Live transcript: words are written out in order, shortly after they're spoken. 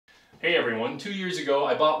Hey everyone, 2 years ago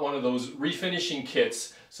I bought one of those refinishing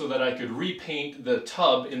kits so that I could repaint the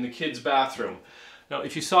tub in the kids' bathroom. Now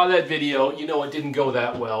if you saw that video, you know it didn't go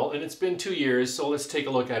that well, and it's been 2 years, so let's take a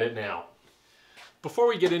look at it now. Before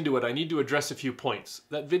we get into it, I need to address a few points.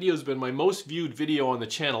 That video's been my most viewed video on the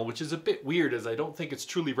channel, which is a bit weird as I don't think it's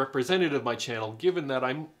truly representative of my channel, given that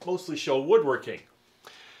I mostly show woodworking.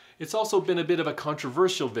 It's also been a bit of a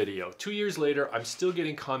controversial video. 2 years later, I'm still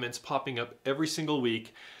getting comments popping up every single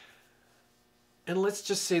week, and let's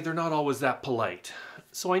just say they're not always that polite.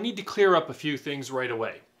 So I need to clear up a few things right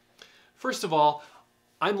away. First of all,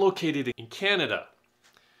 I'm located in Canada.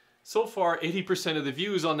 So far, 80% of the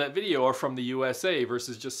views on that video are from the USA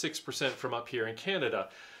versus just 6% from up here in Canada.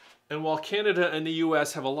 And while Canada and the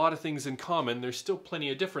US have a lot of things in common, there's still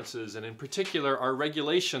plenty of differences. And in particular, our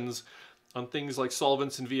regulations on things like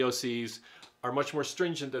solvents and VOCs are much more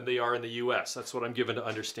stringent than they are in the US. That's what I'm given to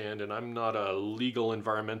understand, and I'm not a legal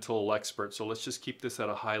environmental expert, so let's just keep this at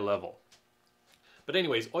a high level. But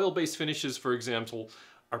anyways, oil-based finishes, for example,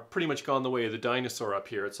 are pretty much gone the way of the dinosaur up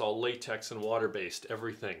here. It's all latex and water-based,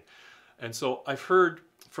 everything. And so I've heard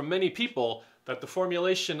from many people that the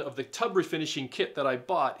formulation of the tub refinishing kit that I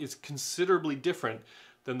bought is considerably different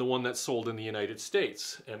than the one that's sold in the United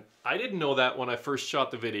States. And I didn't know that when I first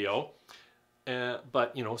shot the video.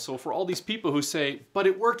 But, you know, so for all these people who say, but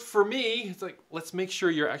it worked for me, it's like, let's make sure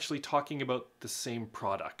you're actually talking about the same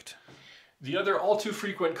product. The other all too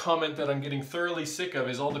frequent comment that I'm getting thoroughly sick of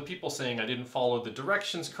is all the people saying I didn't follow the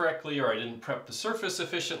directions correctly, or I didn't prep the surface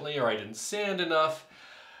efficiently, or I didn't sand enough.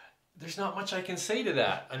 There's not much I can say to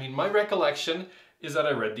that. I mean, my recollection is that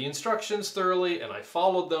I read the instructions thoroughly and I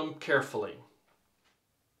followed them carefully.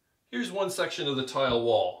 Here's one section of the tile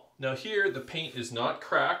wall. Now here, the paint is not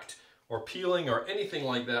cracked or peeling or anything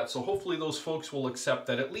like that, so hopefully those folks will accept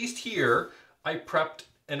that at least here I prepped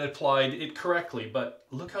and applied it correctly. But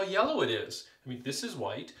look how yellow it is. I mean, this is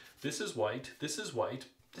white, this is white, this is white,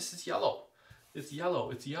 this is yellow. It's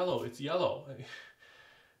yellow, it's yellow, it's yellow.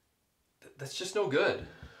 That's just no good.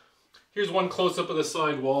 Here's one close-up of the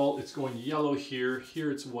side wall. It's going yellow here,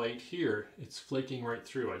 here it's white, here it's flaking right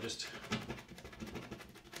through. I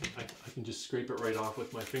can just scrape it right off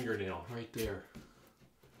with my fingernail, right there.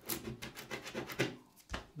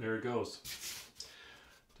 There it goes.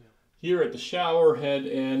 Here at the shower head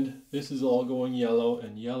end, this is all going yellow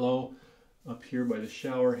and yellow. Up here by the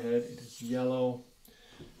shower head, it is yellow.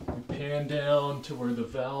 We pan down to where the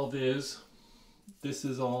valve is. This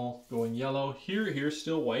is all going yellow. Here's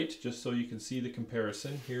still white, just so you can see the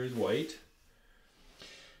comparison. Here is white.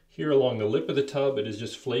 Here along the lip of the tub, it is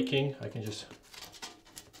just flaking. I can just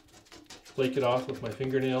flake it off with my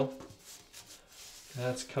fingernail.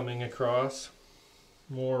 That's coming across.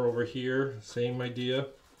 More over here, same idea.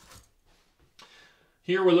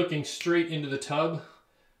 Here we're looking straight into the tub.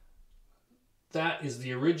 That is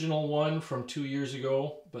the original one from 2 years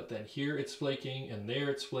ago, but then here it's flaking, and there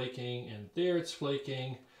it's flaking, and there it's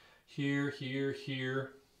flaking. Here, here,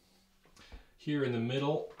 here. Here in the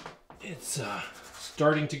middle, it's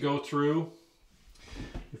starting to go through.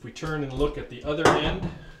 If we turn and look at the other end,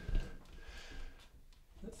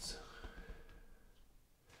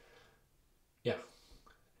 yeah,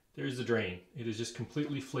 there's the drain. It is just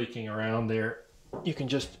completely flaking around there. You can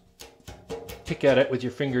just pick at it with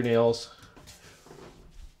your fingernails.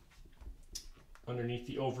 Underneath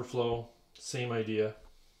the overflow, same idea.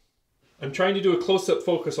 I'm trying to do a close-up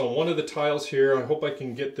focus on one of the tiles here. I hope I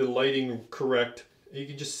can get the lighting correct. You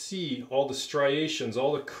can just see all the striations,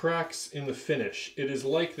 all the cracks in the finish. It is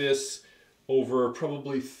like this over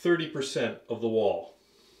probably 30% of the wall.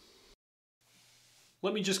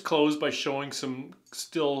 Let me just close by showing some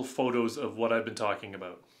still photos of what I've been talking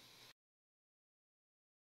about.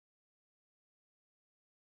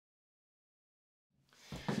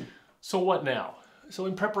 So what now? So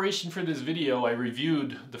in preparation for this video, I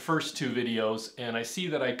reviewed the first two videos, and I see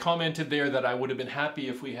that I commented there that I would have been happy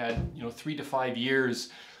if we had, 3 to 5 years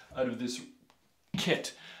out of this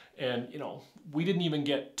kit. And, we didn't even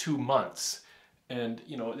get 2 months. And,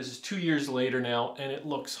 this is 2 years later now, and it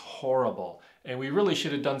looks horrible. And we really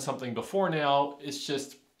should have done something before now. It's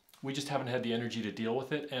just, we just haven't had the energy to deal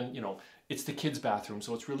with it. And, it's the kids' bathroom,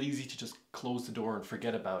 so it's really easy to just close the door and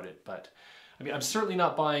forget about it. But I mean, I'm certainly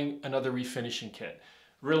not buying another refinishing kit.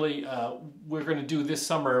 Really, we're going to do this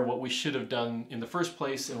summer what we should have done in the first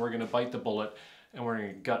place, and we're going to bite the bullet, and we're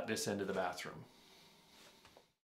going to gut this end of the bathroom.